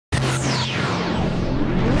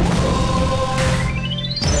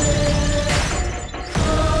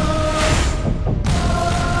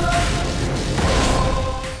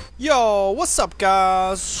What's up,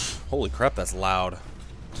 guys? Holy crap, that's loud.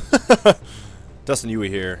 Dustin Yewy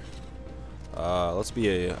here. Let's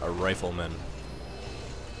be a rifleman.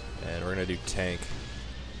 And we're gonna do tank.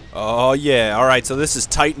 Oh yeah, alright, so this is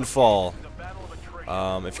Titanfall.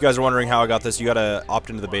 If you guys are wondering how I got this, you gotta opt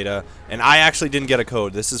into the beta. And I actually didn't get a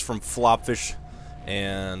code. This is from Flopfish.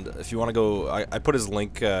 And if you wanna go, I put his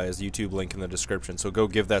link, his YouTube link in the description, so go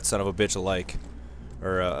give that son of a bitch a like.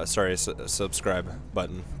 Or, sorry, a subscribe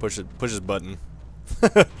button. Push his button.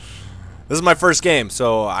 This is my first game,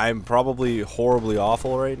 so I'm probably horribly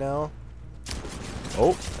awful right now.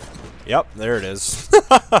 Oh. Yep, there it is.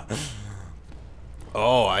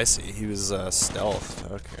 Oh, I see. He was,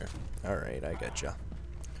 stealth. Okay. Alright, I getcha.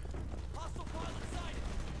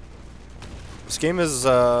 This game is,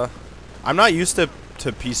 I'm not used to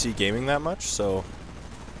PC gaming that much, so...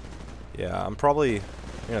 Yeah, I'm probably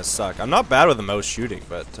gonna suck. I'm not bad with the mouse shooting,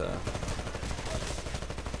 but,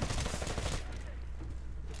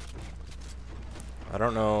 I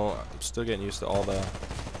don't know. I'm still getting used to all the...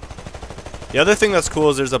 The other thing that's cool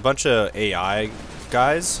is there's a bunch of AI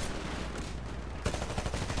guys.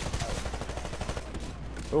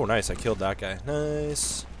 Oh, nice. I killed that guy.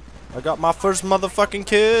 Nice. I got my first motherfucking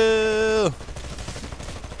kill.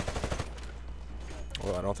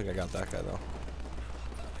 Oh, I don't think I got that guy, though.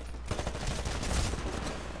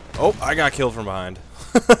 Oh, I got killed from behind.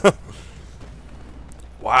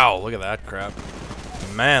 Wow, look at that crap.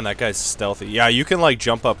 Man, that guy's stealthy. Yeah, you can, like,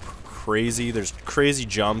 jump up crazy. There's crazy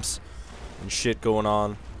jumps and shit going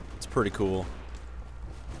on. It's pretty cool.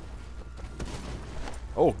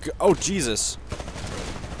 Oh, oh, Jesus.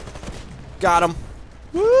 Got him.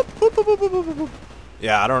 Whoop, whoop, whoop, whoop, whoop, whoop.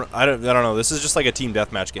 Yeah, I don't know. This is just like a team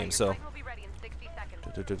deathmatch game, so.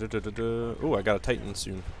 Oh, I got a Titan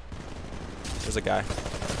soon. There's a guy.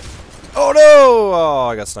 Oh no! Oh,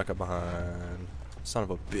 I got snuck up behind. Son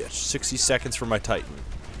of a bitch. 60 seconds for my Titan.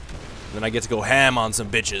 And then I get to go ham on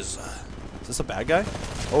some bitches. Is this a bad guy?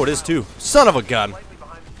 Oh, it is too. Son of a gun.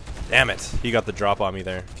 Damn it. He got the drop on me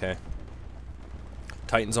there. Okay.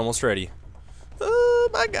 Titan's almost ready. Oh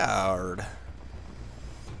my god.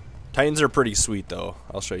 Titans are pretty sweet though.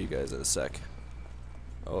 I'll show you guys in a sec.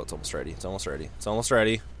 Oh, it's almost ready. It's almost ready. It's almost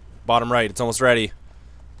ready. Bottom right. It's almost ready.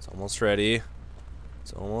 It's almost ready.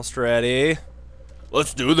 It's almost ready.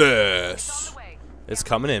 Let's do this. It's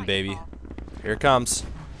coming in, baby. Here it comes.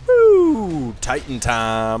 Woo! Titan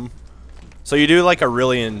time. So you do like a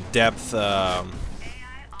really in-depth, ooh, man.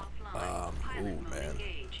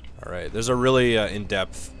 Alright, there's a really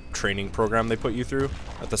in-depth training program they put you through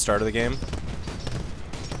at the start of the game.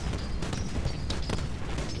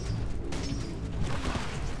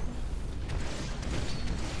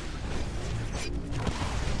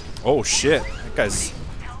 Oh shit, that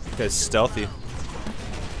guy's stealthy.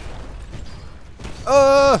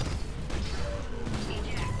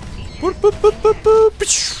 Boop, boop, boop, boop,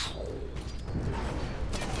 boop.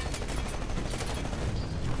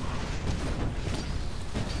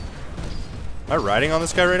 Am I riding on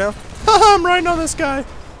this guy right now? Haha, I'm riding on this guy.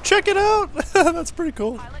 Check it out. That's pretty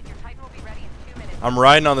cool. I'm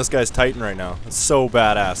riding on this guy's Titan right now. It's so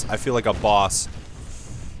badass. I feel like a boss.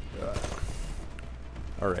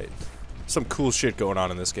 Alright. Some cool shit going on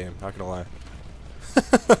in this game, not gonna lie.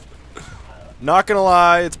 Not gonna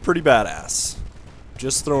lie, it's pretty badass.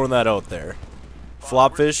 Just throwing that out there.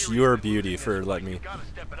 Flopfish, you are a beauty for letting me.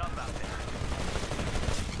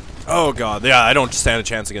 Oh god, yeah, I don't stand a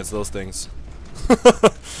chance against those things.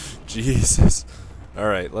 Jesus.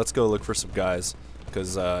 Alright, let's go look for some guys.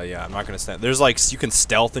 Because, yeah, I'm not gonna stand. There's like, you can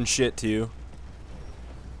stealth and shit too.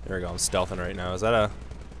 There we go, I'm stealthing right now. Is that a...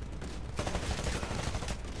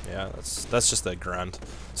 Yeah, that's just a grunt.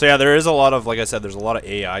 So yeah, there is a lot of, like I said, there's a lot of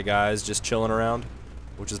AI guys just chilling around,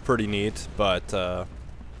 which is pretty neat, but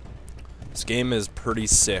this game is pretty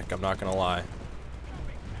sick, I'm not gonna lie.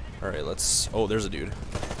 Alright, let's... Oh, there's a dude.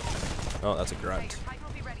 Oh, that's a grunt.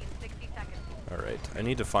 Alright, I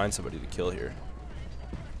need to find somebody to kill here.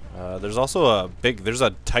 There's also there's a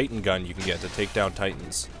Titan gun you can get to take down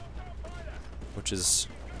Titans, which is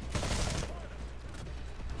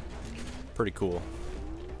pretty cool.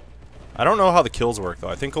 I don't know how the kills work though.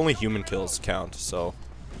 I think only human kills count, so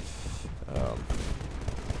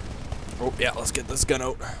oh yeah, let's get this gun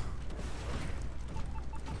out.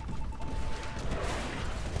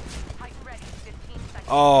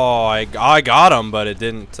 Oh, I got him, but it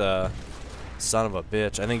didn't, son of a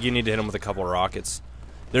bitch. I think you need to hit him with a couple rockets.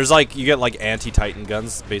 There's like, you get like anti-Titan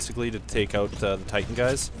guns, basically, to take out the Titan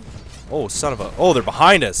guys. Oh, son of a... Oh, they're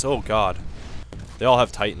behind us! Oh, God. They all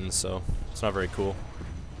have Titans, so it's not very cool.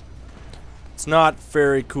 It's not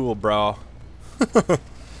very cool, bro.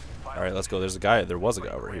 Alright, let's go. There was a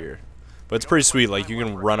guy over here. But it's pretty sweet, like, you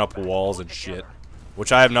can run up walls and shit.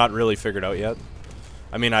 Which I have not really figured out yet.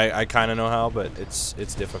 I mean, I kind of know how, but it's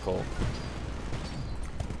difficult.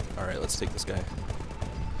 Alright, let's take this guy.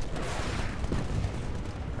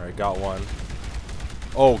 Alright, got one.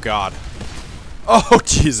 Oh, God. Oh,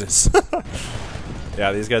 Jesus.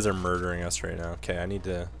 Yeah, these guys are murdering us right now. Okay, I need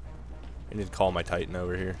to call my Titan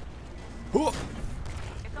over here.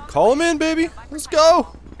 Call him in, baby. Let's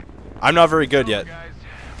go. I'm not very good yet.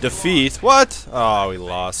 Defeat. What? Oh, we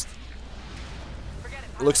lost.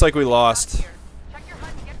 Looks like we lost.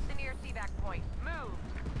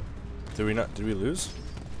 Did we not? Did we lose?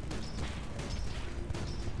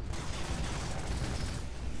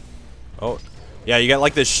 Oh, yeah. You got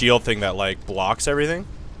like this shield thing that like blocks everything,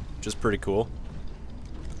 which is pretty cool.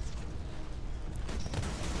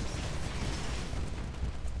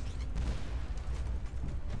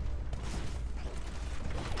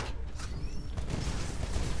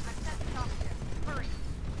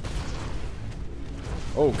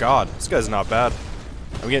 Oh God, this guy's not bad.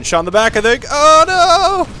 I'm getting shot in the back, I think. Oh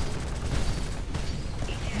no!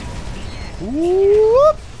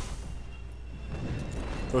 Whoop.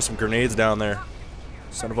 Throw some grenades down there.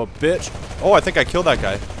 Son of a bitch. Oh, I think I killed that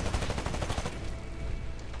guy.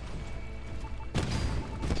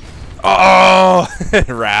 Oh!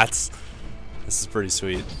 Rats. This is pretty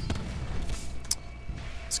sweet.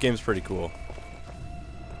 This game's pretty cool.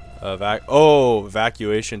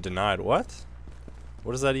 Evacuation denied. What?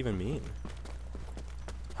 What does that even mean?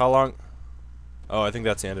 How long? Oh, I think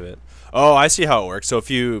that's the end of it. Oh, I see how it works. So if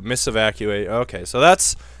you misevacuate, okay. So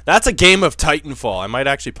that's a game of Titanfall. I might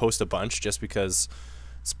actually post a bunch just because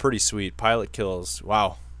it's pretty sweet. Pilot kills.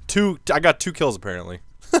 Wow. I got 2 kills apparently.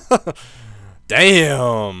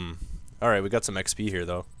 Damn. All right, we got some XP here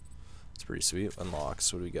though. It's pretty sweet.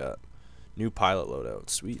 Unlocks. What do we got? New pilot loadout.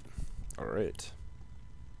 Sweet. All right.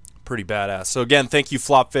 Pretty badass. So again, thank you,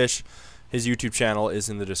 Flopfish. His YouTube channel is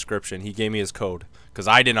in the description. He gave me his code because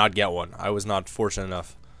I did not get one. I was not fortunate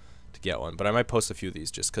enough to get one, but I might post a few of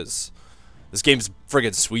these just because this game's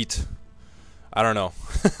friggin' sweet. I don't know.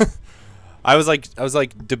 I was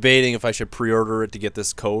like debating if I should pre-order it to get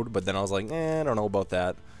this code, but then I was like, I don't know about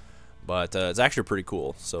that. But it's actually pretty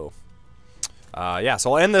cool. So yeah,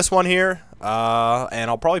 so I'll end this one here, and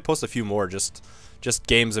I'll probably post a few more just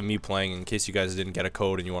games of me playing in case you guys didn't get a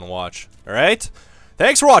code and you want to watch. All right.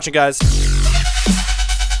 Thanks for watching, guys.